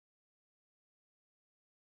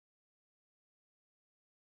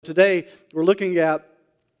Today, we've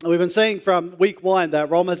been saying from week one that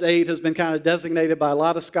Romans 8 has been kind of designated by a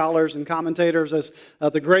lot of scholars and commentators as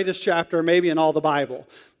the greatest chapter maybe in all the Bible.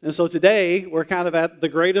 And so today, we're kind of at the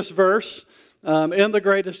greatest verse, in the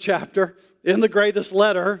greatest chapter, in the greatest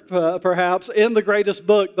letter, perhaps, in the greatest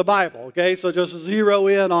book, the Bible. Okay, so just zero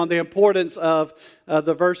in on the importance of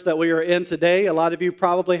the verse that we are in today. A lot of you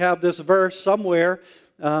probably have this verse somewhere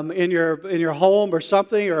in your home or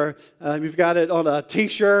something, or you've got it on a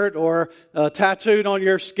T-shirt or tattooed on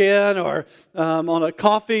your skin, or on a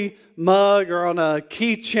coffee mug, or on a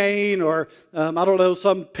keychain, or I don't know,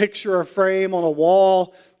 some picture or frame on a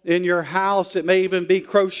wall in your house. It may even be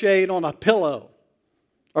crocheted on a pillow,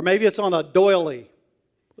 or maybe it's on a doily.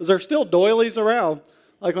 Is there still doilies around?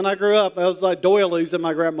 Like when I grew up, there was like doilies in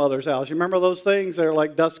my grandmother's house. You remember those things? They're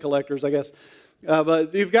like dust collectors, I guess.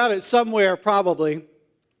 But you've got it somewhere probably.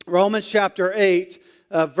 Romans chapter 8,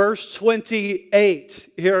 verse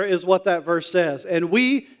 28. Here is what that verse says. And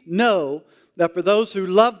we know that for those who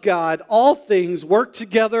love God, all things work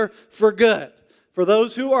together for good. For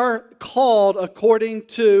those who are called according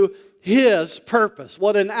to His purpose.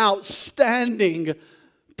 What an outstanding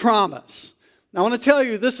promise. Now I want to tell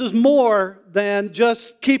you, this is more than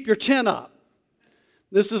just keep your chin up.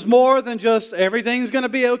 This is more than just everything's going to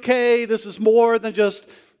be okay. This is more than just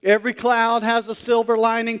every cloud has a silver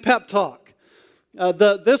lining pep talk.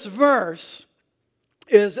 This verse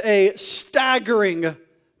is a staggering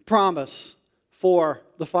promise for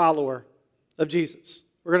the follower of Jesus.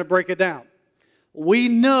 We're going to break it down. We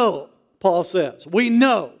know, Paul says, we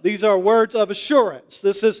know. These are words of assurance.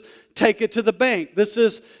 This is take it to the bank. This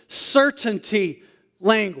is certainty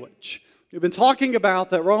language. We've been talking about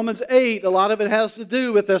that Romans 8, a lot of it has to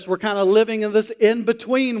do with this. We're kind of living in this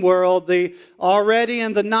in-between world, the already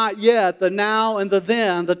and the not yet, the now and the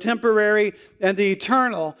then, the temporary and the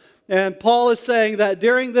eternal. And Paul is saying that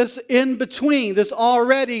during this in-between, this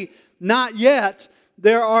already, not yet,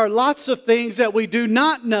 there are lots of things that we do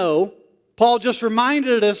not know. Paul just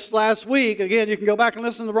reminded us last week, again, you can go back and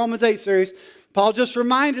listen to the Romans 8 series. Paul just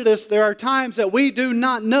reminded us there are times that we do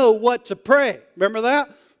not know what to pray. Remember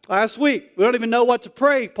that? Last week, we don't even know what to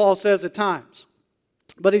pray, Paul says at times.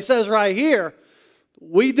 But he says right here,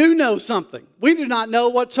 we do know something. We do not know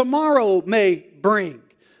what tomorrow may bring.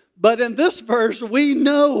 But in this verse, we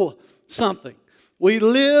know something. We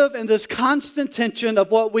live in this constant tension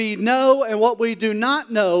of what we know and what we do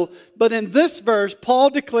not know. But in this verse, Paul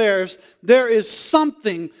declares there is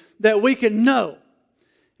something that we can know.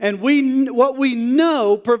 And what we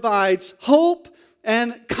know provides hope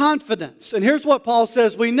and confidence. And here's what Paul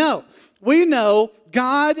says we know. We know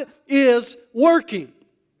God is working.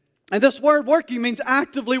 And this word working means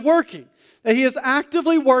actively working. That He is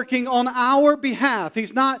actively working on our behalf.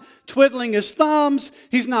 He's not twiddling His thumbs.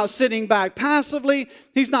 He's not sitting back passively.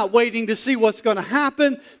 He's not waiting to see what's going to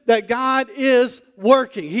happen. That God is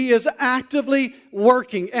working. He is actively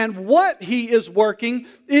working. And what He is working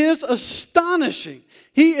is astonishing.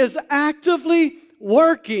 He is actively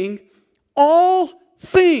working all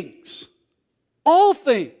things. All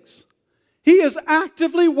things. He is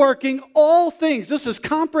actively working all things. This is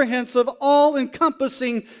comprehensive,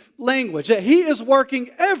 all-encompassing language. That He is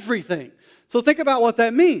working everything. So think about what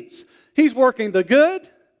that means. He's working the good.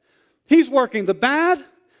 He's working the bad.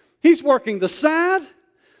 He's working the sad.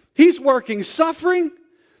 He's working suffering.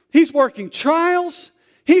 He's working trials.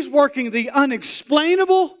 He's working the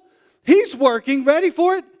unexplainable. He's working, ready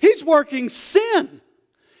for it? He's working sin.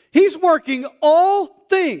 He's working all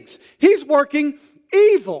things. He's working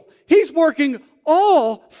evil. He's working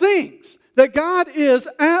all things. That God is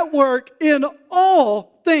at work in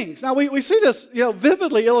all things. Now we see this,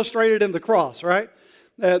 vividly illustrated in the cross, right?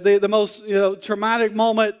 The most traumatic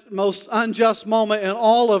moment, most unjust moment in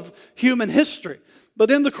all of human history.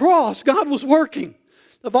 But in the cross, God was working.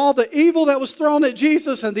 Of all the evil that was thrown at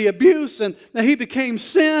Jesus and the abuse and that He became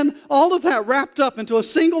sin, all of that wrapped up into a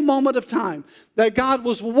single moment of time. That God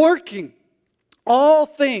was working all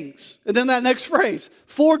things. And then that next phrase,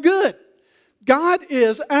 for good. God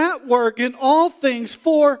is at work in all things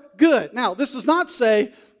for good. Now, this does not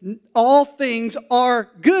say all things are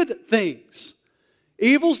good things.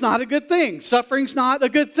 Evil's not a good thing. Suffering's not a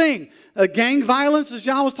good thing. Gang violence, as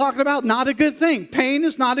John was talking about, not a good thing. Pain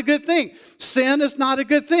is not a good thing. Sin is not a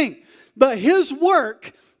good thing. But His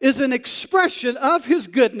work is an expression of His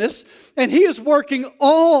goodness, and He is working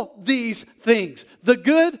all these things. The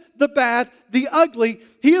good, the bad, the ugly.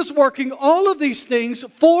 He is working all of these things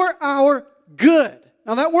for our good.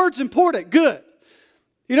 Now that word's important, good.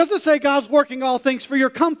 He doesn't say God's working all things for your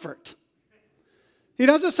comfort. He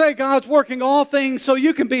doesn't say God's working all things so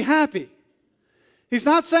you can be happy. He's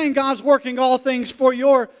not saying God's working all things for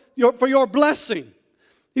your blessing.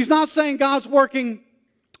 He's not saying God's working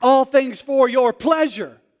all things for your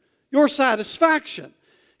pleasure, your satisfaction.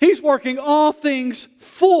 He's working all things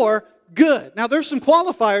for good. Now, there's some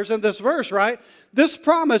qualifiers in this verse, right? This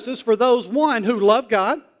promise is for those, one, who love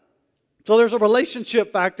God. So there's a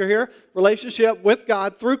relationship factor here, relationship with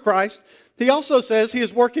God through Christ. He also says He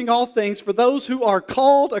is working all things for those who are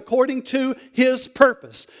called according to His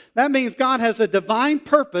purpose. That means God has a divine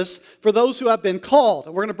purpose for those who have been called.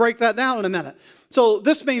 And we're going to break that down in a minute. So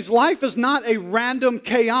this means life is not a random,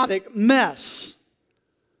 chaotic mess.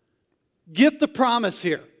 Get the promise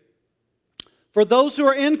here. For those who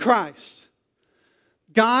are in Christ,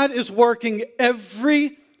 God is working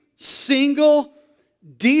every single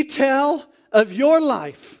detail of your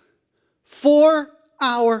life for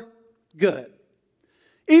our good.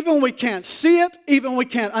 Even when we can't see it, even when we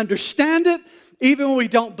can't understand it, even when we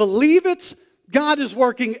don't believe it, God is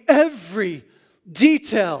working every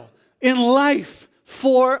detail in life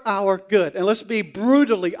for our good. And let's be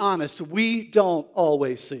brutally honest, we don't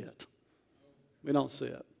always see it. We don't see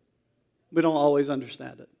it. We don't always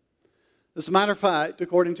understand it. As a matter of fact,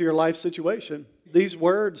 according to your life situation, these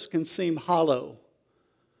words can seem hollow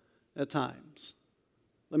at times.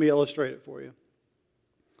 Let me illustrate it for you.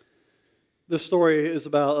 This story is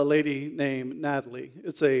about a lady named Natalie.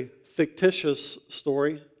 It's a fictitious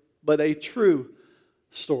story, but a true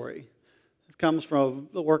story. It comes from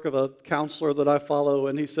the work of a counselor that I follow,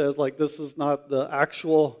 and he says, this is not the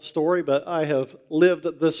actual story, but I have lived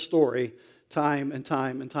this story time and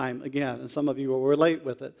time and time again, and some of you will relate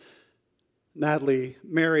with it. Natalie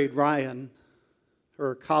married Ryan,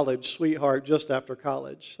 her college sweetheart, just after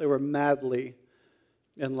college. They were madly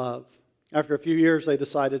in love. After a few years, they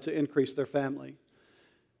decided to increase their family.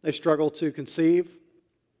 They struggled to conceive.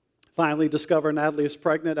 Finally discover Natalie is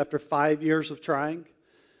pregnant after 5 years of trying.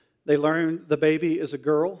 They learn the baby is a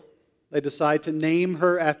girl. They decide to name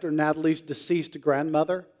her after Natalie's deceased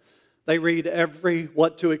grandmother. They read every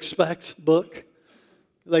What to Expect book.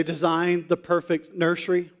 They design the perfect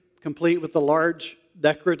nursery, complete with the large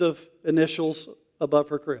decorative initials above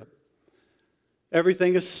her crib.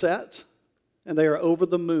 Everything is set, and they are over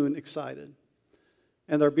the moon excited.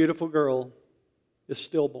 And their beautiful girl is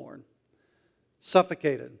stillborn,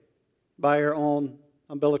 suffocated by her own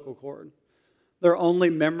umbilical cord. Their only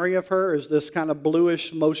memory of her is this kind of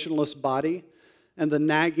bluish, motionless body and the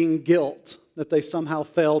nagging guilt that they somehow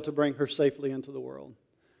failed to bring her safely into the world.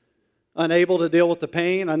 Unable to deal with the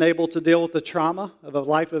pain, unable to deal with the trauma of a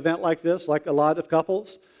life event like this, like a lot of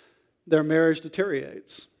couples, their marriage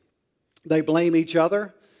deteriorates. They blame each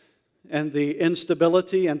other, and the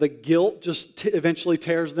instability and the guilt just eventually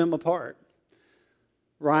tears them apart.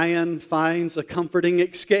 Ryan finds a comforting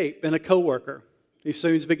escape in a coworker. He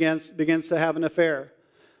soon begins to have an affair.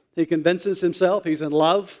 He convinces himself he's in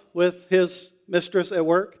love with his mistress at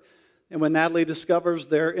work, and when Natalie discovers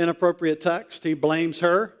their inappropriate text, he blames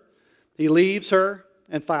her. He leaves her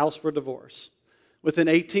and files for divorce. Within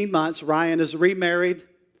 18 months, Ryan is remarried,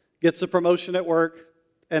 gets a promotion at work,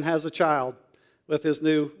 and has a child with his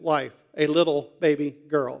new wife, a little baby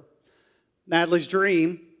girl. Natalie's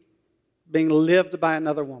dream being lived by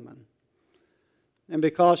another woman. And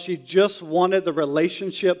because she just wanted the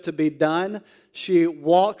relationship to be done, she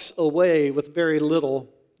walks away with very little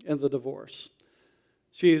in the divorce.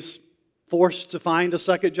 She's forced to find a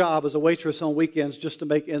second job as a waitress on weekends just to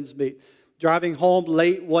make ends meet. Driving home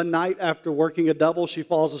late one night after working a double, she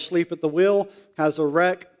falls asleep at the wheel, has a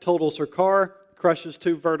wreck, totals her car, crushes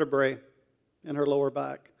 2 vertebrae in her lower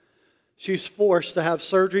back. She's forced to have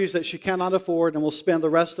surgeries that she cannot afford and will spend the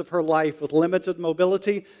rest of her life with limited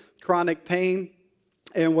mobility, chronic pain,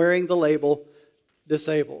 and wearing the label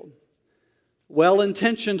disabled.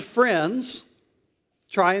 Well-intentioned friends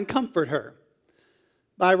try and comfort her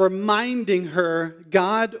by reminding her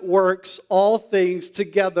God works all things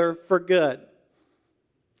together for good.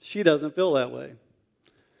 She doesn't feel that way.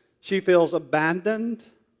 She feels abandoned,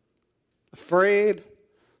 afraid,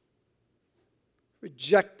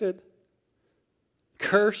 rejected,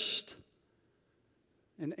 cursed,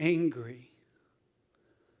 and angry.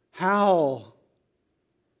 How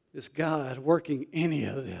is God working any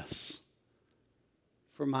of this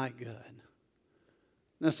for my good? And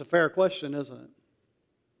that's a fair question, isn't it?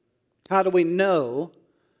 How do we know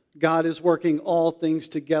God is working all things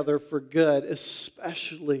together for good,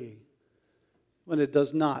 especially when it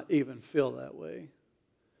does not even feel that way?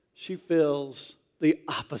 She feels the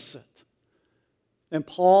opposite. And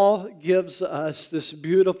Paul gives us this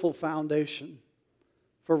beautiful foundation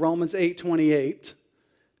for Romans 8:28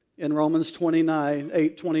 and Romans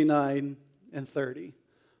 8:29 and 30.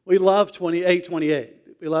 We love 28:28.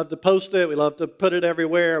 We love to post it. We love to put it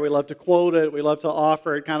everywhere. We love to quote it. We love to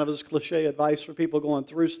offer it kind of as cliche advice for people going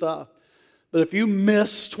through stuff. But if you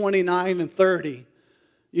miss 29 and 30,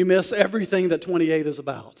 you miss everything that 28 is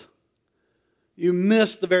about. You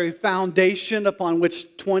miss the very foundation upon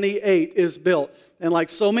which 28 is built. And like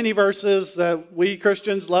so many verses that we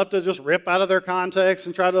Christians love to just rip out of their context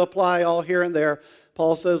and try to apply all here and there,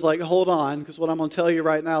 Paul says, hold on, because what I'm going to tell you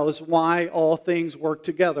right now is why all things work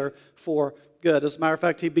together for good. As a matter of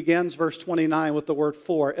fact, he begins verse 29 with the word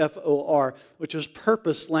for, F-O-R, which is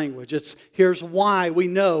purpose language. It's here's why we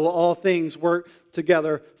know all things work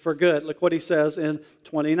together for good. Look what he says in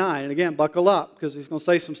 29. And again, buckle up, because he's going to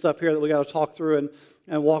say some stuff here that we got to talk through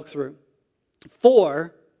and walk through.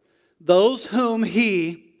 For those whom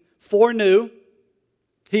he foreknew,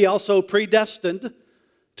 he also predestined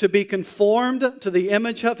to be conformed to the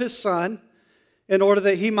image of his Son, in order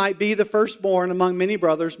that he might be the firstborn among many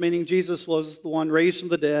brothers, meaning Jesus was the one raised from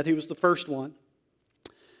the dead. He was the first one.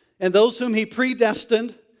 And those whom he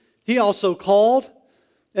predestined, he also called.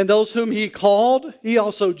 And those whom he called, he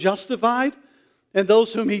also justified. And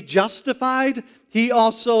those whom he justified, he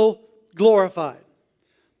also glorified.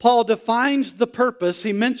 Paul defines the purpose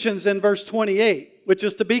he mentions in verse 28, which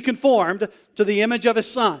is to be conformed to the image of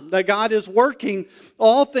his Son. That God is working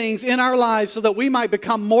all things in our lives so that we might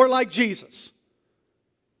become more like Jesus.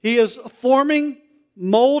 He is forming,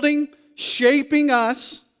 molding, shaping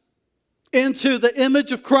us into the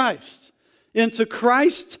image of Christ, into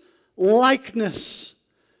Christ likeness.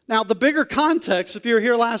 Now, the bigger context, if you were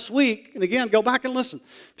here last week, and again, go back and listen.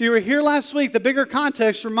 If you were here last week, the bigger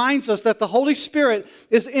context reminds us that the Holy Spirit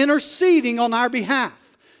is interceding on our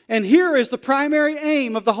behalf. And here is the primary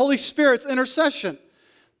aim of the Holy Spirit's intercession,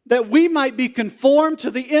 that we might be conformed to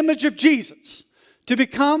the image of Jesus, to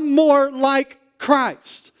become more like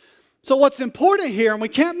Christ. So what's important here, and we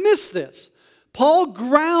can't miss this, Paul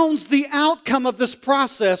grounds the outcome of this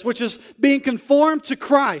process, which is being conformed to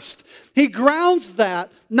Christ. He grounds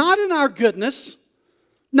that not in our goodness,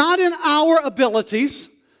 not in our abilities,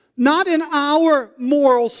 not in our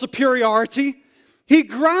moral superiority. He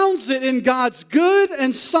grounds it in God's good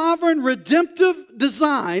and sovereign redemptive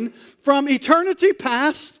design from eternity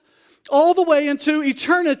past all the way into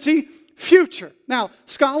eternity future. Now,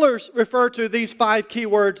 scholars refer to these 5 key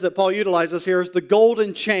words that Paul utilizes here as the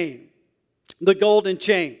golden chain. The golden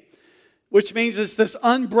chain, which means it's this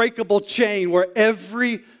unbreakable chain where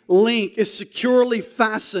every link is securely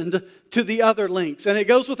fastened to the other links. And it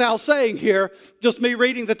goes without saying here, just me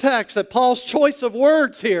reading the text, that Paul's choice of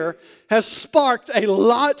words here has sparked a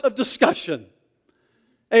lot of discussion,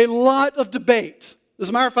 a lot of debate. As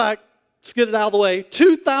a matter of fact, let's get it out of the way,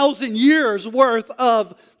 2,000 years worth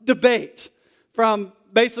of debate from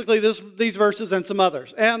basically these verses and some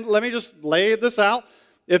others. And let me just lay this out.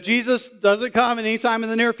 If Jesus doesn't come anytime in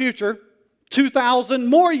the near future, 2,000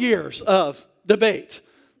 more years of debate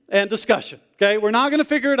and discussion. Okay, we're not going to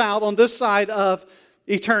figure it out on this side of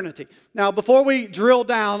eternity. Now, before we drill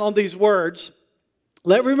down on these words,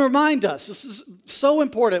 let me remind us, this is so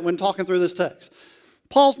important when talking through this text.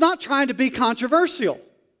 Paul's not trying to be controversial.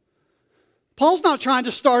 Paul's not trying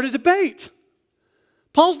to start a debate.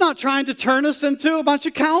 Paul's not trying to turn us into a bunch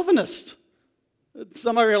of Calvinists.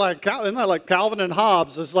 Some of you are like, isn't that like Calvin and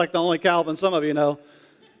Hobbes? It's like the only Calvin some of you know.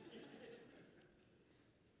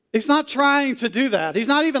 He's not trying to do that. He's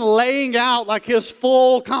not even laying out like his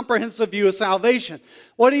full comprehensive view of salvation.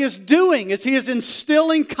 What he is doing is he is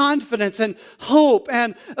instilling confidence and hope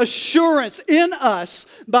and assurance in us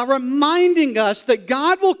by reminding us that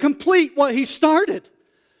God will complete what he started.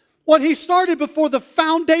 What he started before the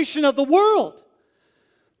foundation of the world.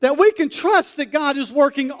 That we can trust that God is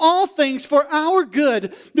working all things for our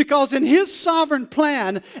good because in his sovereign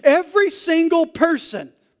plan, every single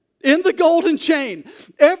person in the golden chain,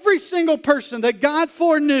 every single person that God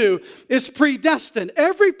foreknew is predestined.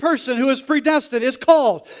 Every person who is predestined is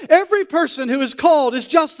called. Every person who is called is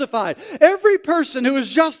justified. Every person who is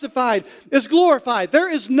justified is glorified.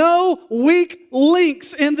 There is no weak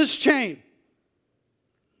links in this chain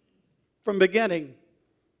from beginning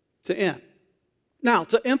to end. Now,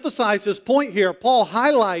 to emphasize his point here, Paul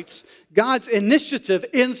highlights God's initiative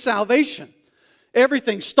in salvation.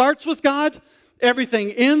 Everything starts with God.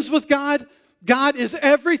 Everything ends with God. God is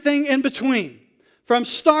everything in between. From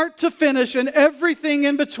start to finish and everything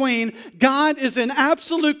in between, God is in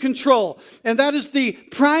absolute control. And that is the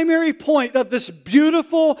primary point of this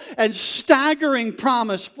beautiful and staggering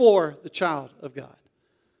promise for the child of God.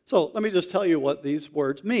 So let me just tell you what these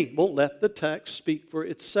words mean. We'll let the text speak for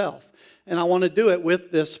itself. And I want to do it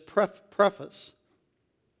with this preface.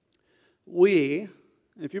 We,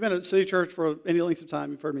 If you've been at City Church for any length of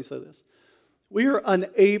time, you've heard me say this. We are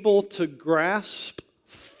unable to grasp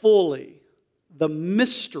fully the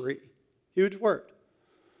mystery, huge word,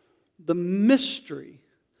 the mystery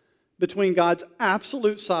between God's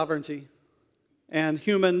absolute sovereignty and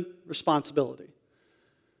human responsibility.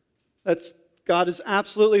 That's God is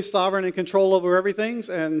absolutely sovereign and control over everything,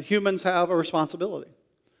 and humans have a responsibility.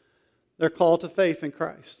 They're called to faith in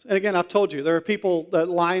Christ. And again, I've told you, there are people that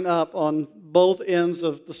line up on both ends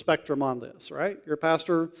of the spectrum on this, right? Your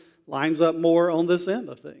pastor lines up more on this end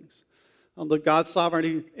of things, on the God's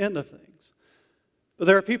sovereignty end of things. But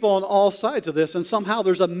there are people on all sides of this, and somehow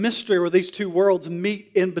there's a mystery where these two worlds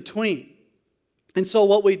meet in between. And so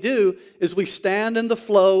what we do is we stand in the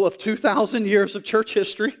flow of 2,000 years of church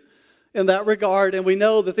history in that regard, and we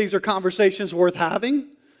know that these are conversations worth having,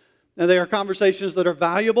 and they are conversations that are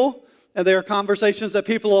valuable, and they are conversations that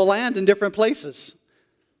people will land in different places.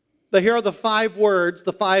 But here are the 5 words,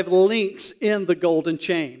 the 5 links in the golden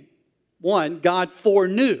chain. 1, God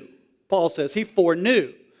foreknew. Paul says he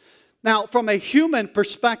foreknew. Now, from a human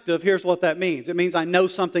perspective, here's what that means. It means I know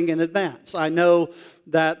something in advance. I know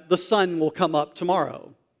that the sun will come up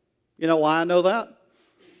tomorrow. You know why I know that?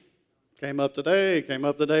 Came up today, came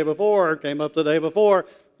up the day before, came up the day before.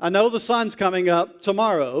 I know the sun's coming up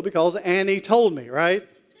tomorrow because Annie told me, right?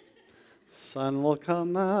 Sun will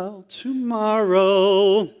come out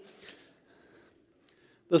tomorrow.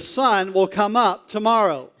 The sun will come up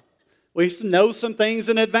tomorrow. We used to know some things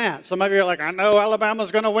in advance. Some of you are like, I know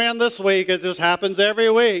Alabama's going to win this week. It just happens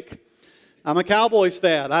every week. I'm a Cowboys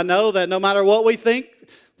fan. I know that no matter what we think,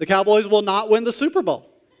 the Cowboys will not win the Super Bowl.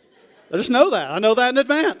 I just know that. I know that in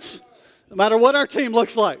advance. No matter what our team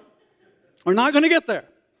looks like. We're not going to get there.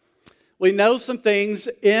 We know some things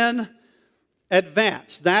in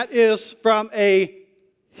advance. That is from a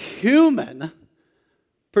human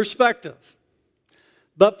perspective.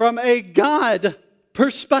 But from a God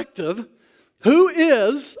perspective, who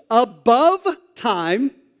is above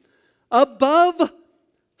time, above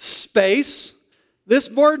space, this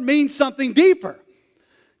word means something deeper.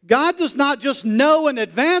 God does not just know in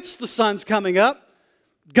advance the sun's coming up.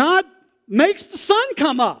 God makes the sun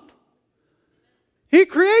come up. He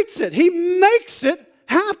creates it. He makes it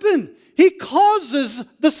happen. He causes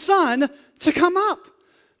the sun to come up.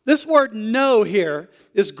 This word know here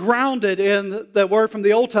is grounded in the word from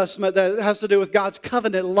the Old Testament that has to do with God's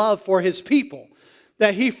covenant love for His people.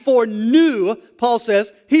 That He foreknew, Paul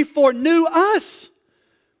says, He foreknew us.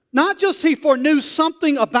 Not just He foreknew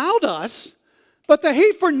something about us, but that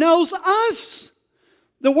He foreknows us.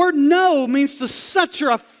 The word know means to set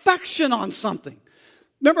your affection on something.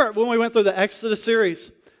 Remember when we went through the Exodus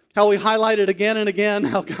series, how we highlighted again and again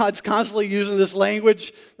how God's constantly using this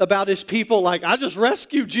language about His people like, I just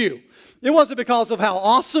rescued you. It wasn't because of how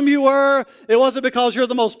awesome you were. It wasn't because you're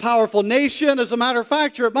the most powerful nation. As a matter of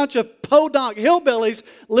fact, you're a bunch of podunk hillbillies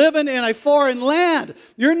living in a foreign land.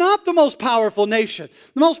 You're not the most powerful nation.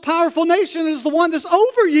 The most powerful nation is the one that's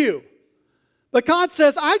over you. But God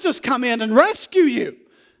says, I just come in and rescue you.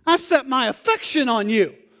 I set my affection on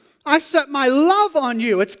you. I set my love on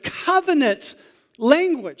you. It's covenant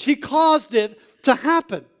language. He caused it to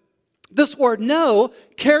happen. This word know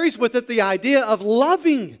carries with it the idea of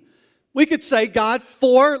loving. We could say God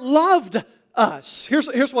foreloved us.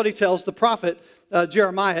 Here's what He tells the prophet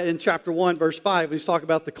Jeremiah in chapter 1, verse 5. He's talking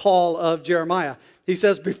about the call of Jeremiah. He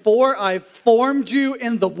says, before I formed you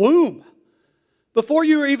in the womb, before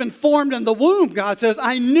you were even formed in the womb, God says,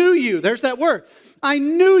 I knew you. There's that word. I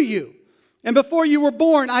knew you. And before you were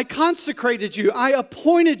born, I consecrated you. I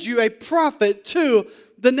appointed you a prophet to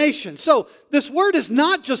the nation. So this word is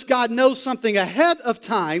not just God knows something ahead of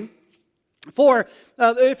time. For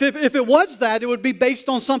if it was that, it would be based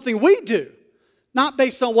on something we do, not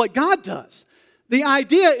based on what God does. The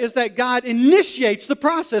idea is that God initiates the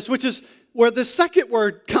process, which is where the second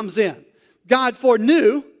word comes in. God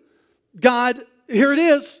foreknew. God, here it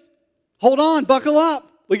is. Hold on, buckle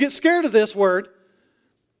up. We get scared of this word.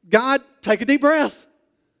 God, take a deep breath.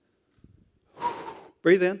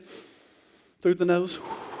 Breathe in through the nose,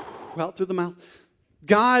 out through the mouth.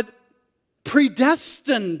 God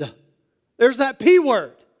predestined. There's that P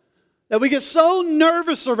word that we get so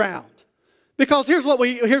nervous around. Because here's what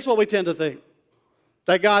we tend to think.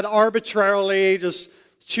 That God arbitrarily just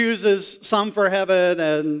chooses some for heaven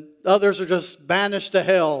and others are just banished to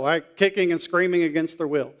hell, right? Kicking and screaming against their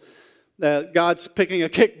will. That God's picking a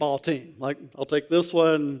kickball team. Like, I'll take this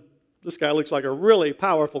one. This guy looks like a really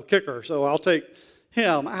powerful kicker, so I'll take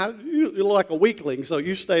him. You look like a weakling, so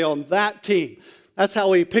you stay on that team. That's how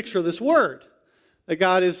we picture this word. That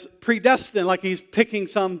God is predestined, like He's picking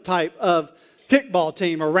some type of kickball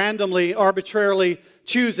team or randomly, arbitrarily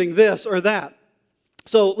choosing this or that.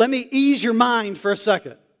 So let me ease your mind for a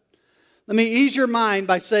second. Let me ease your mind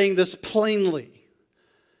by saying this plainly.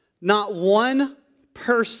 Not one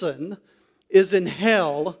person is in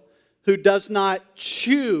hell who does not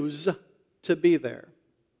choose to be there.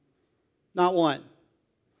 Not one.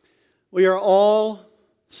 We are all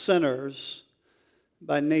sinners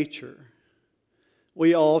by nature.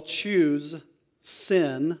 We all choose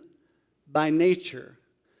sin by nature.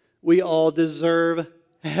 We all deserve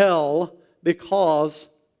hell because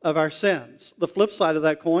of our sins. The flip side of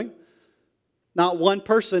that coin, not one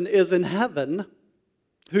person is in heaven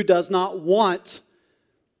who does not want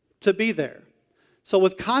to be there. So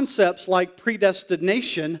with concepts like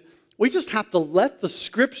predestination, we just have to let the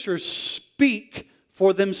Scriptures speak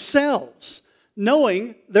for themselves,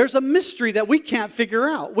 knowing there's a mystery that we can't figure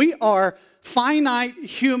out. We are finite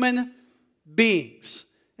human beings.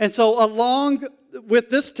 And so along with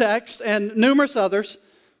this text and numerous others,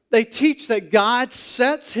 they teach that God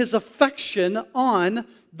sets His affection on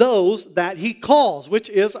those that He calls, which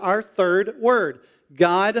is our third word.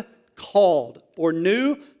 God called, or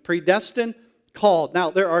new, predestined, called. Now,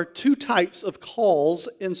 there are two types of calls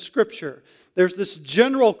in Scripture. There's this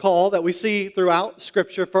general call that we see throughout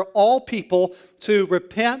Scripture for all people to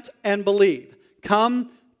repent and believe.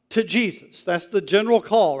 Come to Jesus. That's the general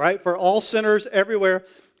call, right? For all sinners everywhere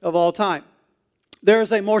of all time. There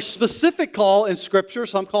is a more specific call in Scripture,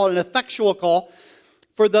 some call it an effectual call,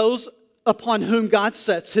 for those upon whom God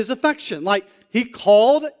sets His affection. Like He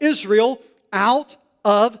called Israel out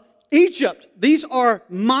of Egypt. These are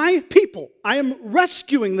my people. I am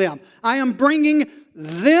rescuing them. I am bringing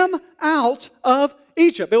them out of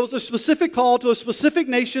Egypt. It was a specific call to a specific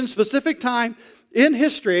nation, specific time in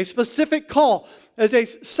history, a specific call as a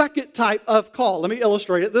second type of call. Let me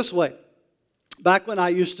illustrate it this way. Back when I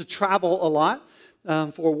used to travel a lot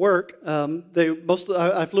for work,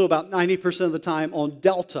 I flew about 90% of the time on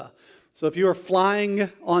Delta. So if you are flying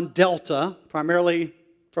on Delta, primarily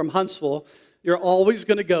from Huntsville, you're always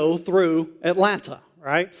going to go through Atlanta,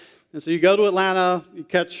 right? And so you go to Atlanta, you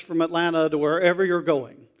catch from Atlanta to wherever you're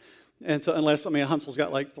going. And so Huntsville's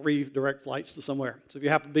got like 3 direct flights to somewhere. So if you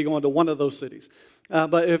happen to be going to one of those cities.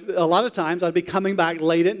 But a lot of times I'd be coming back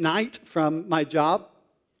late at night from my job,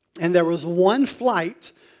 and there was one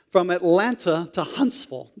flight from Atlanta to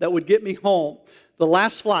Huntsville that would get me home, the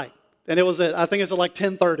last flight. And it was I think it's at like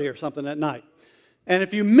 10:30 or something at night. And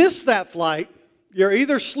if you miss that flight, you're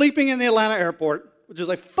either sleeping in the Atlanta airport, which is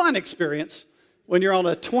a fun experience when you're on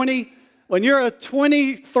a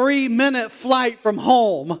 23-minute flight from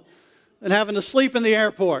home and having to sleep in the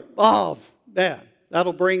airport. Oh, man,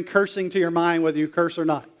 that'll bring cursing to your mind whether you curse or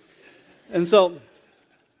not. And so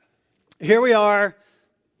here we are.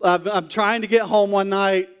 I'm trying to get home one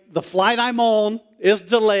night. The flight I'm on is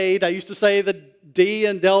delayed. I used to say the D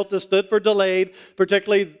in Delta stood for delayed,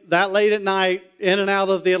 particularly that late at night, in and out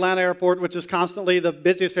of the Atlanta airport, which is constantly the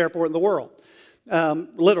busiest airport in the world,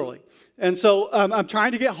 literally. And so I'm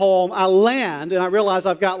trying to get home. I land, and I realize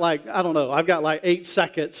I've got like 8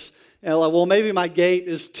 seconds. And I'm like, well, maybe my gate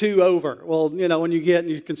is 2 over. Well, when you get and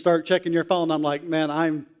you can start checking your phone, I'm like, man,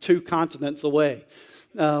 I'm 2 continents away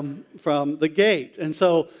from the gate. And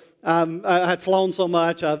so I had flown so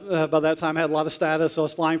much. By that time, I had a lot of status, so I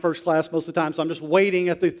was flying first class most of the time. So I'm just waiting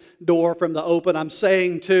at the door from the open. I'm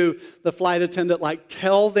saying to the flight attendant,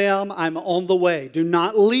 tell them I'm on the way. Do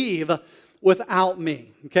not leave without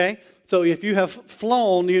me, okay? So if you have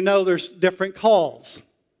flown, there's different calls.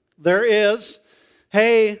 There is,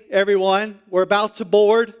 hey, everyone, we're about to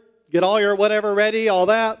board. Get all your whatever ready, all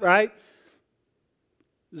that, right?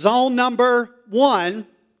 Zone number 1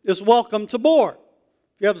 is welcome to board.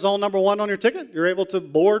 If you have zone number 1 on your ticket, you're able to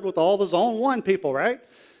board with all the zone 1 people, right?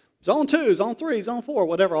 Zone 2, zone 3, zone 4,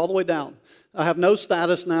 whatever, all the way down. I have no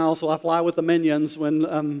status now, so I fly with the minions when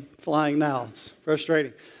I'm flying now. It's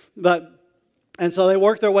frustrating. And so they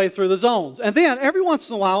work their way through the zones. And then every once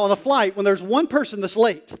in a while on a flight, when there's one person that's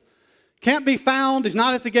late, can't be found, he's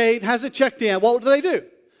not at the gate, hasn't checked in, what do?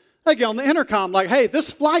 They get on the intercom hey,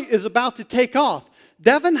 this flight is about to take off.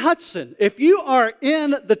 Devin Hudson, if you are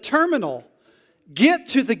in the terminal, get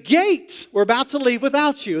to the gate. We're about to leave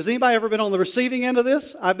without you. Has anybody ever been on the receiving end of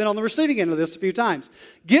this? I've been on the receiving end of this a few times.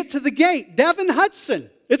 Get to the gate. Devin Hudson.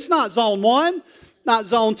 It's not zone 1, not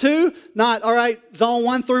zone 2, not, all right, zone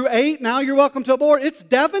 1 through 8. Now you're welcome to aboard. It's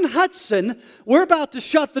Devin Hudson. We're about to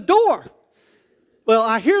shut the door. Well,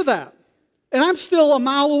 I hear that, and I'm still a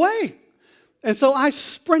mile away. And so I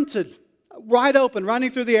sprinted wide open,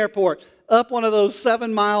 running through the airport, up one of those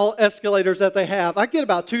 7-mile escalators that they have. I get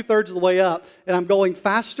about 2/3 of the way up, and I'm going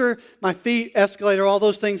faster. My feet, escalator, all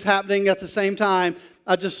those things happening at the same time.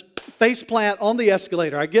 I just face plant on the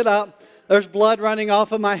escalator. I get up. There's blood running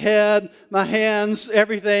off of my head, my hands,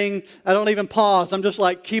 everything. I don't even pause. I'm just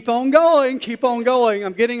like, keep on going, keep on going.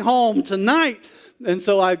 I'm getting home tonight. And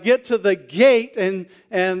so I get to the gate, and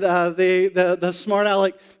the smart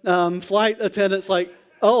aleck flight attendant's like,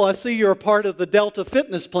 oh, I see you're a part of the Delta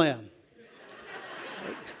Fitness Plan.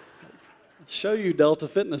 I'll show you Delta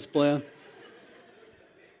Fitness Plan.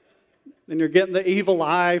 And you're getting the evil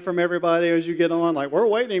eye from everybody as you get on, like, we're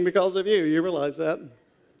waiting because of you. You realize that?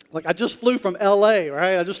 Like, I just flew from L.A.,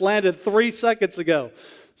 right? I just landed 3 seconds ago.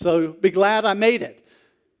 So be glad I made it.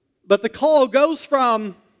 But the call goes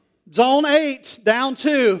from Zone 8 down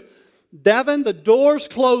to, Devin, the door's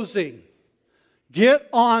closing. Get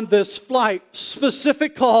on this flight.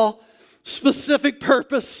 Specific call, specific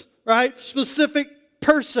purpose, right? Specific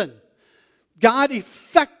person. God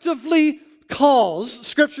effectively calls,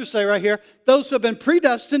 scriptures say right here, those who have been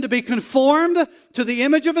predestined to be conformed to the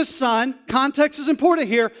image of His Son. Context is important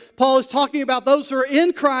here. Paul is talking about those who are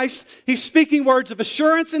in Christ. He's speaking words of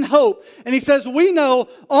assurance and hope. And he says, we know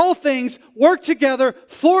all things work together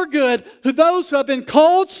for good to those who have been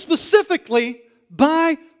called specifically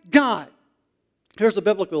by God. Here's a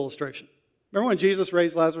biblical illustration. Remember when Jesus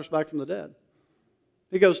raised Lazarus back from the dead?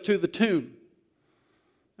 He goes to the tomb.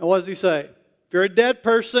 And what does he say? If you're a dead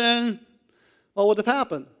person, what would have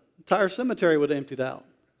happened? The entire cemetery would have emptied out.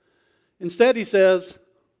 Instead, he says,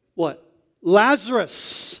 what?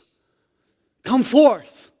 Lazarus, come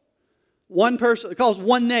forth. One person, it calls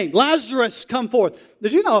one name. Lazarus, come forth.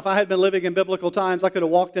 Did you know if I had been living in biblical times, I could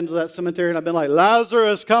have walked into that cemetery and I've been like,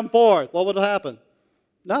 Lazarus, come forth. What would have happened?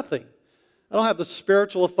 Nothing. I don't have the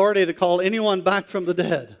spiritual authority to call anyone back from the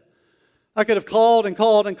dead. I could have called and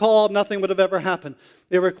called and called. Nothing would have ever happened.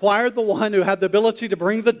 It required the one who had the ability to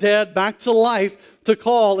bring the dead back to life to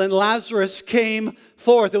call, and Lazarus came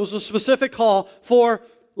forth. It was a specific call for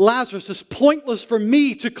Lazarus. It's pointless for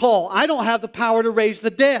me to call. I don't have the power to raise the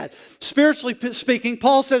dead. Spiritually speaking,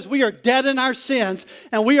 Paul says we are dead in our sins,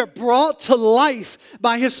 and we are brought to life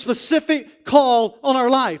by His specific call on our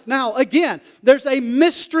life. Now, again, there's a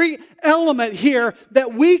mystery element here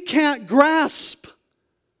that we can't grasp.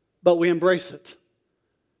 But we embrace it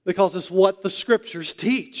because it's what the Scriptures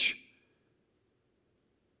teach.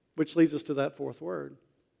 Which leads us to that fourth word.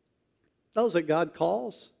 Those that God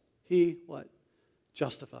calls, He, what?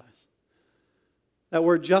 Justifies. That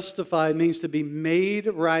word justified means to be made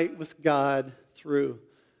right with God through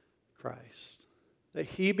Christ. That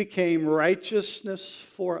He became righteousness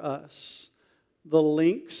for us. The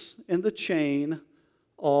links in the chain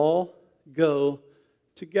all go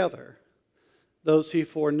together. Those He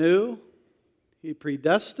foreknew, He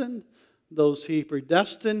predestined. Those He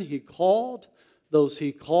predestined, He called. Those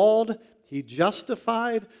He called, He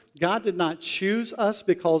justified. God did not choose us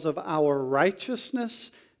because of our righteousness.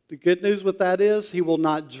 The good news with that is He will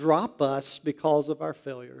not drop us because of our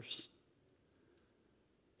failures.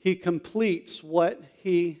 He completes what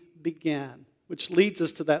He began, which leads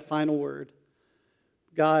us to that final word.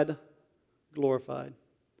 God glorified.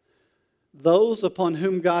 Those upon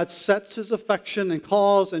whom God sets His affection and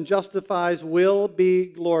calls and justifies will be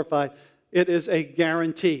glorified. It is a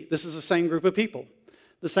guarantee. This is the same group of people.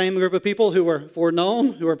 The same group of people who were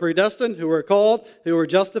foreknown, who were predestined, who were called, who were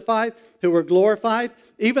justified, who were glorified.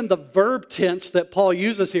 Even the verb tense that Paul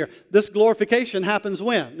uses here. This glorification happens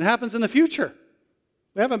when? It happens in the future.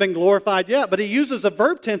 We haven't been glorified yet, but he uses a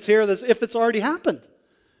verb tense here as if it's already happened.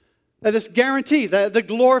 That is guaranteed that the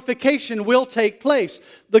glorification will take place.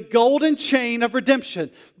 The golden chain of redemption.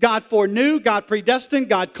 God foreknew, God predestined,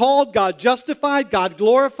 God called, God justified, God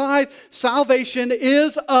glorified. Salvation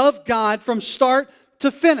is of God from start to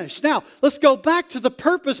finish. Now, let's go back to the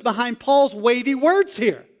purpose behind Paul's weighty words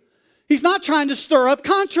here. He's not trying to stir up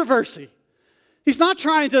controversy. He's not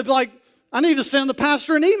trying to I need to send the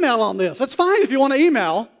pastor an email on this. That's fine if you want to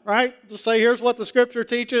email, right? Just say, here's what the Scripture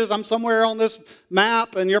teaches. I'm somewhere on this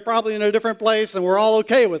map, and you're probably in a different place, and we're all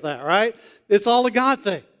okay with that, right? It's all a God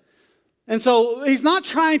thing. And so he's not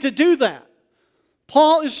trying to do that.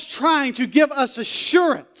 Paul is trying to give us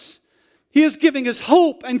assurance. He is giving us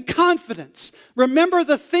hope and confidence. Remember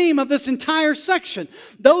the theme of this entire section.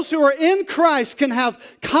 Those who are in Christ can have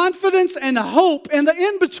confidence and hope in the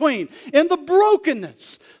in-between, in the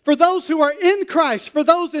brokenness. For those who are in Christ, for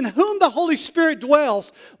those in whom the Holy Spirit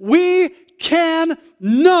dwells, we can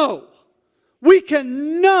know We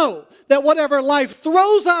can know that whatever life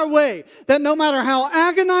throws our way, that no matter how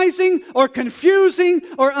agonizing or confusing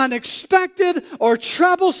or unexpected or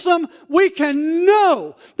troublesome, we can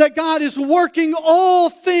know that God is working all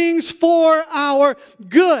things for our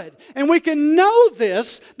good. And we can know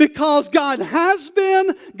this because God has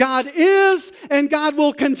been, God is, and God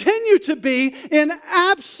will continue to be in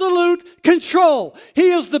absolute control.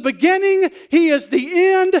 He is the beginning, He is the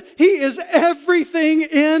end, He is everything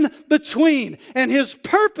in between. And His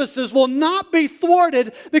purposes will not be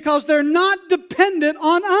thwarted because they're not dependent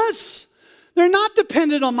on us. They're not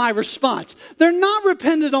dependent on my response. They're not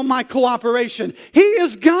dependent on my cooperation. He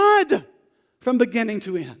is God from beginning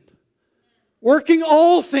to end, working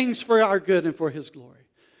all things for our good and for His glory.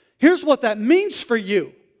 Here's what that means for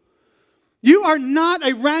you. You are not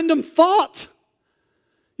a random thought.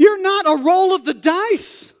 You're not a roll of the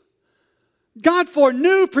dice. God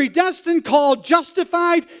foreknew, predestined, called,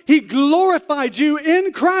 justified. He glorified you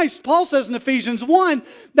in Christ. Paul says in Ephesians 1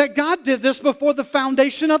 that God did this before the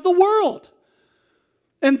foundation of the world.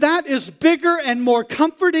 And that is bigger and more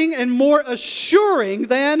comforting and more assuring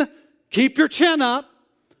than keep your chin up.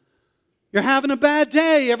 You're having a bad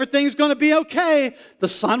day. Everything's going to be okay. The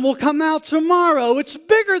sun will come out tomorrow. It's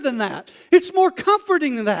bigger than that. It's more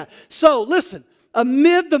comforting than that. So listen,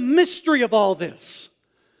 amid the mystery of all this,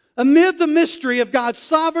 amid the mystery of God's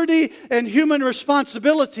sovereignty and human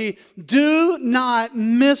responsibility, do not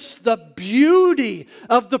miss the beauty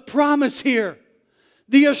of the promise here,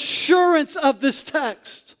 the assurance of this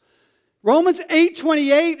text. Romans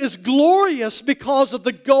 8:28 is glorious because of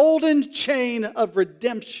the golden chain of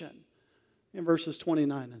redemption in verses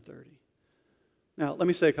 29 and 30. Now, let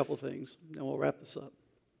me say a couple things, and we'll wrap this up.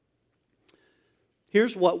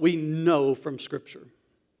 Here's what we know from Scripture.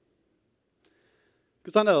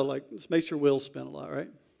 Because I know, this makes your wheels spin a lot, right?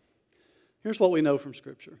 Here's what we know from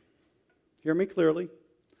Scripture. Hear me clearly.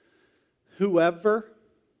 Whoever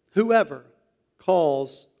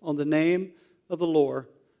calls on the name of the Lord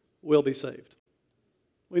will be saved.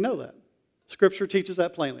 We know that. Scripture teaches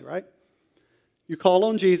that plainly, right? You call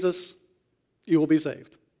on Jesus, you will be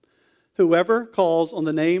saved. Whoever calls on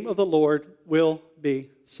the name of the Lord will be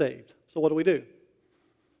saved. So what do?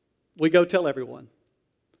 We go tell everyone.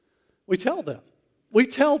 We tell them. We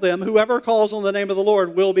tell them whoever calls on the name of the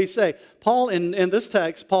Lord will be saved. Paul, in this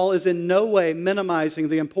text, Paul is in no way minimizing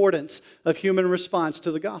the importance of human response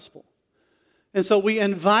to the gospel. And so we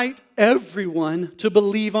invite everyone to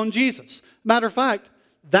believe on Jesus. Matter of fact,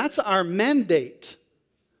 that's our mandate.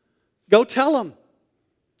 Go tell them.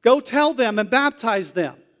 Go tell them and baptize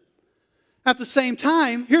them. At the same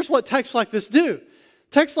time, here's what texts like this do.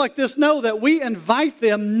 Texts like this know that we invite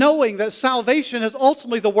them knowing that salvation is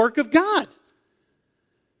ultimately the work of God.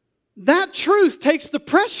 That truth takes the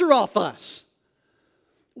pressure off us.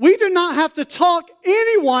 We do not have to talk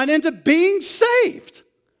anyone into being saved.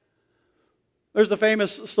 There's a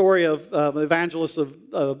famous story of an evangelist of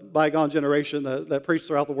a bygone generation that preached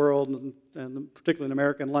throughout the world, and particularly in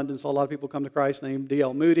America and London, saw a lot of people come to Christ, named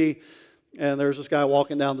D.L. Moody. And there's this guy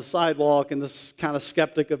walking down the sidewalk, and this kind of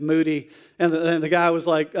skeptic of Moody. And the guy was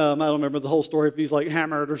like, I don't remember the whole story, if he's like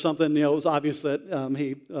hammered or something. It was obvious that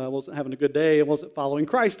he wasn't having a good day and wasn't following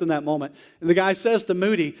Christ in that moment. And the guy says to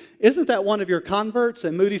Moody, "Isn't that one of your converts?"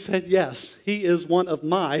 And Moody said, "Yes, he is one of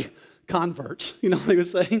my converts." You know what he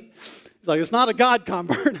was saying? He's like, "It's not a God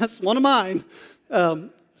convert, that's one of mine."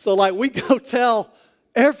 So we go tell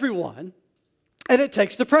everyone. And it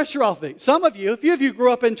takes the pressure off me. Some of you, a few of you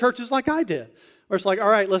grew up in churches like I did, where it's like, all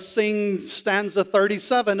right, let's sing stanza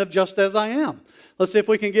 37 of Just As I Am. Let's see if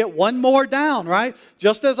we can get one more down, right?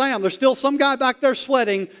 Just as I am. There's still some guy back there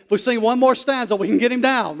sweating. If we sing one more stanza, we can get him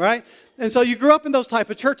down, right? And so you grew up in those type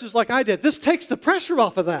of churches like I did. This takes the pressure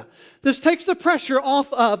off of that. This takes the pressure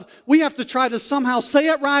off of we have to try to somehow say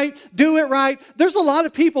it right, do it right. There's a lot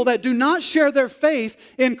of people that do not share their faith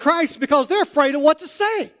in Christ because they're afraid of what to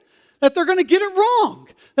say. That they're going to get it wrong,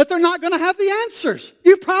 that they're not going to have the answers.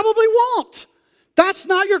 You probably won't. That's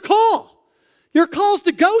not your call. Your call is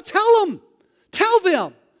to go tell them. Tell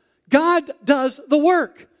them. God does the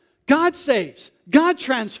work. God saves. God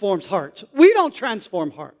transforms hearts. We don't transform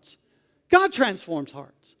hearts. God transforms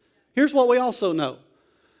hearts. Here's what we also know.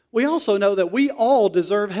 We also know that we all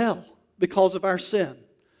deserve hell because of our sin.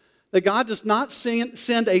 That God does not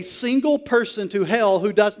send a single person to hell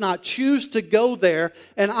who does not choose to go there,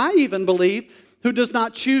 and I even believe who does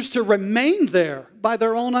not choose to remain there by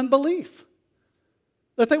their own unbelief.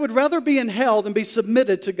 That they would rather be in hell than be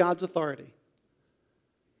submitted to God's authority.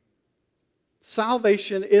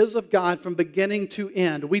 Salvation is of God from beginning to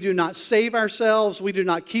end. We do not save ourselves. We do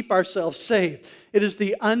not keep ourselves saved. It is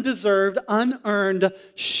the undeserved, unearned,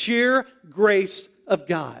 sheer grace of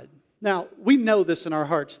God. Now, we know this in our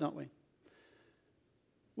hearts, don't we?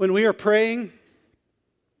 When we are praying,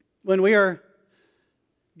 when we are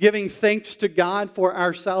giving thanks to God for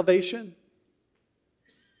our salvation,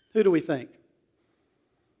 who do we thank?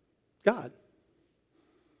 God.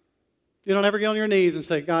 You don't ever get on your knees and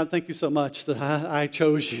say, God, thank you so much that I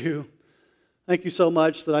chose you. Thank you so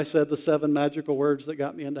much that I said the 7 magical words that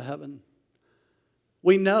got me into heaven.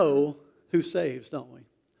 We know who saves, don't we?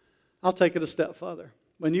 I'll take it a step further.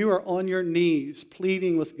 When you are on your knees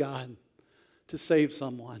pleading with God to save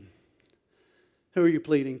someone, who are you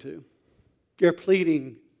pleading to? You're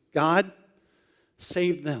pleading, God,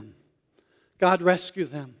 save them. God, rescue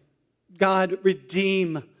them. God,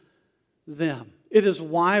 redeem them. It is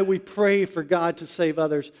why we pray for God to save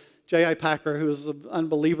others. J.I. Packer, who is an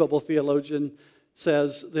unbelievable theologian,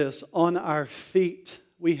 says this: on our feet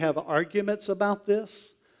we have arguments about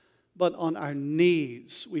this, but on our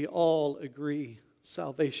knees we all agree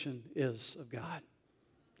salvation is of God.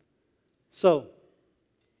 So,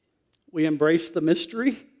 we embrace the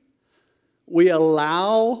mystery, we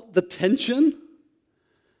allow the tension,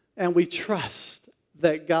 and we trust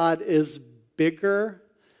that God is bigger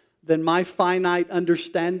than my finite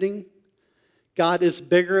understanding. God is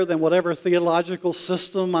bigger than whatever theological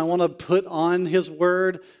system I want to put on His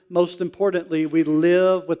Word. Most importantly, we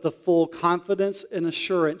live with the full confidence and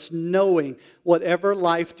assurance, knowing whatever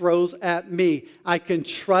life throws at me, I can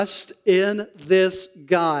trust in this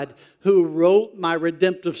God who wrote my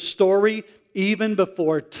redemptive story even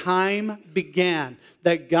before time began.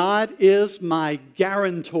 That God is my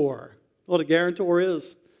guarantor. What a guarantor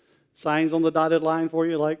is. Signs on the dotted line for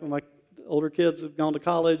you, like when my older kids have gone to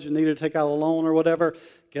college and needed to take out a loan or whatever.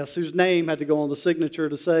 Guess whose name had to go on the signature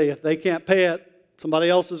to say if they can't pay it, somebody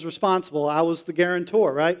else is responsible. I was the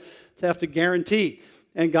guarantor, right? To have to guarantee.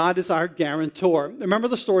 And God is our guarantor. Remember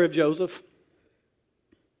the story of Joseph?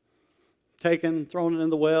 Taken, thrown in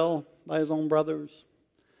the well by his own brothers.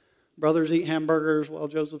 Brothers eat hamburgers while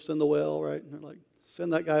Joseph's in the well, right? And they're like,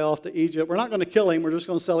 send that guy off to Egypt. We're not going to kill him. We're just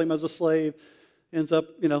going to sell him as a slave. Ends up,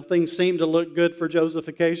 things seem to look good for Joseph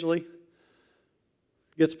occasionally.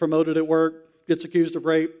 Gets promoted at work, gets accused of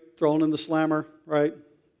rape, thrown in the slammer, right?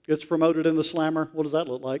 Gets promoted in the slammer. What does that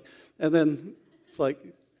look like? And then it's like,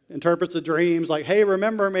 interprets a dream, like, hey,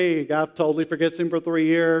 remember me. God totally forgets him for 3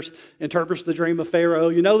 years. Interprets the dream of Pharaoh.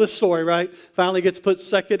 You know this story, right? Finally gets put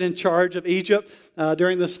second in charge of Egypt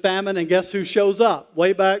during this famine. And guess who shows up?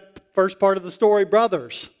 Way back, first part of the story,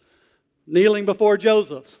 brothers. Kneeling before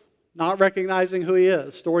Joseph. Not recognizing who he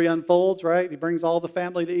is. Story unfolds, right? He brings all the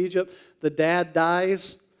family to Egypt. The dad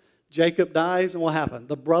dies. Jacob dies. And what happened?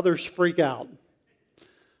 The brothers freak out.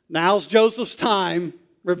 Now's Joseph's time.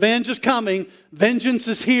 Revenge is coming. Vengeance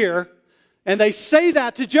is here. And they say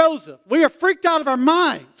that to Joseph. We are freaked out of our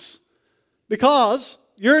minds because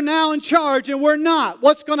you're now in charge and we're not.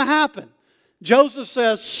 What's going to happen? Joseph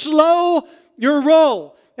says, slow your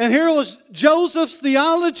roll. And here was Joseph's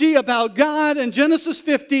theology about God in Genesis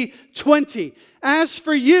 50:20. As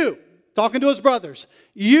for you, talking to his brothers,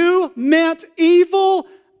 you meant evil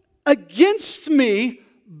against me,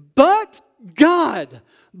 but God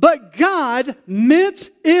meant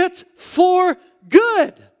it for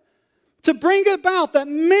good, to bring about that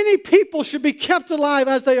many people should be kept alive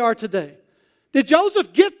as they are today. Did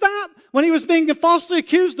Joseph get that when he was being falsely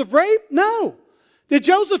accused of rape? No. Did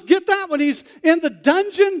Joseph get that when he's in the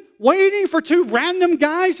dungeon waiting for 2 random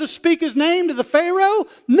guys to speak his name to the Pharaoh?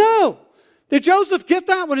 No. Did Joseph get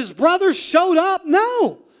that when his brothers showed up?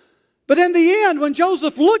 No. But in the end, when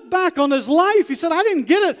Joseph looked back on his life, he said, I didn't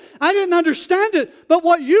get it. I didn't understand it. But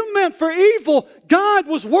what you meant for evil, God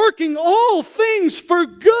was working all things for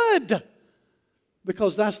good.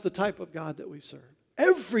 Because that's the type of God that we serve.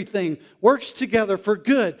 Everything works together for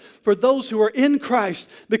good for those who are in Christ,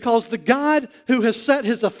 because the God who has set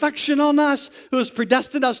His affection on us, who has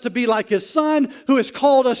predestined us to be like His Son, who has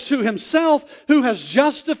called us to Himself, who has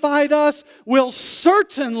justified us, will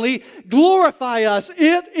certainly glorify us.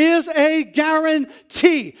 It is a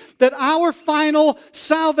guarantee that our final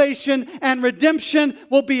salvation and redemption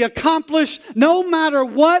will be accomplished no matter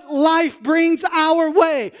what life brings our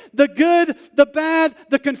way. The good, the bad,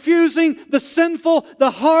 the confusing, the sinful, impossible,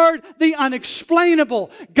 the hard, the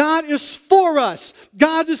unexplainable. God is for us.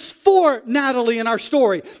 God is for Natalie in our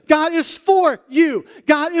story. God is for you.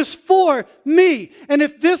 God is for me. And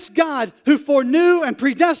if this God who foreknew and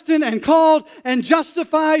predestined and called and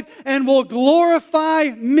justified and will glorify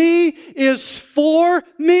me is for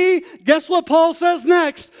me, guess what Paul says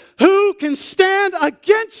next? Who can stand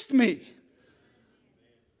against me?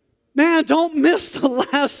 Man, don't miss the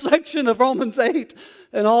last section of Romans 8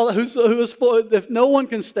 and all that. Who is for? If no one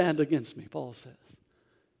can stand against me, Paul says,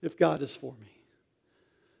 if God is for me.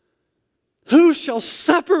 Who shall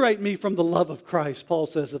separate me from the love of Christ, Paul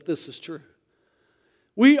says, if this is true?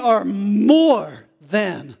 We are more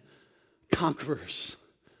than conquerors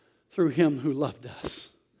through him who loved us.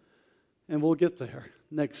 And we'll get there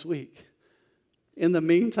next week. In the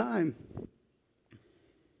meantime,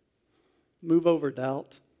 move over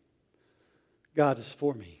doubt. God is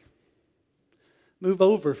for me. Move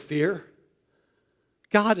over fear.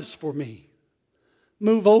 God is for me.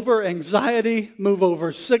 Move over anxiety. Move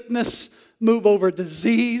over sickness. Move over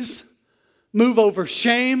disease. Move over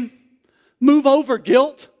shame. Move over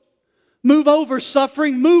guilt. Move over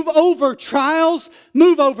suffering. Move over trials.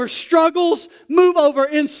 Move over struggles. Move over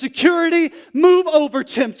insecurity. Move over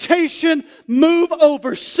temptation. Move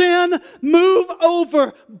over sin. Move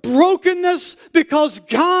over brokenness, because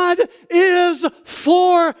God is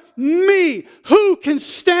for me. Who can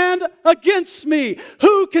stand against me?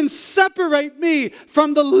 Who can separate me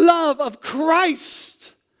from the love of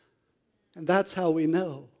Christ? And that's how we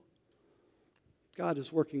know God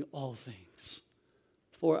is working all things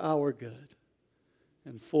for our good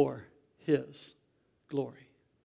and for his glory.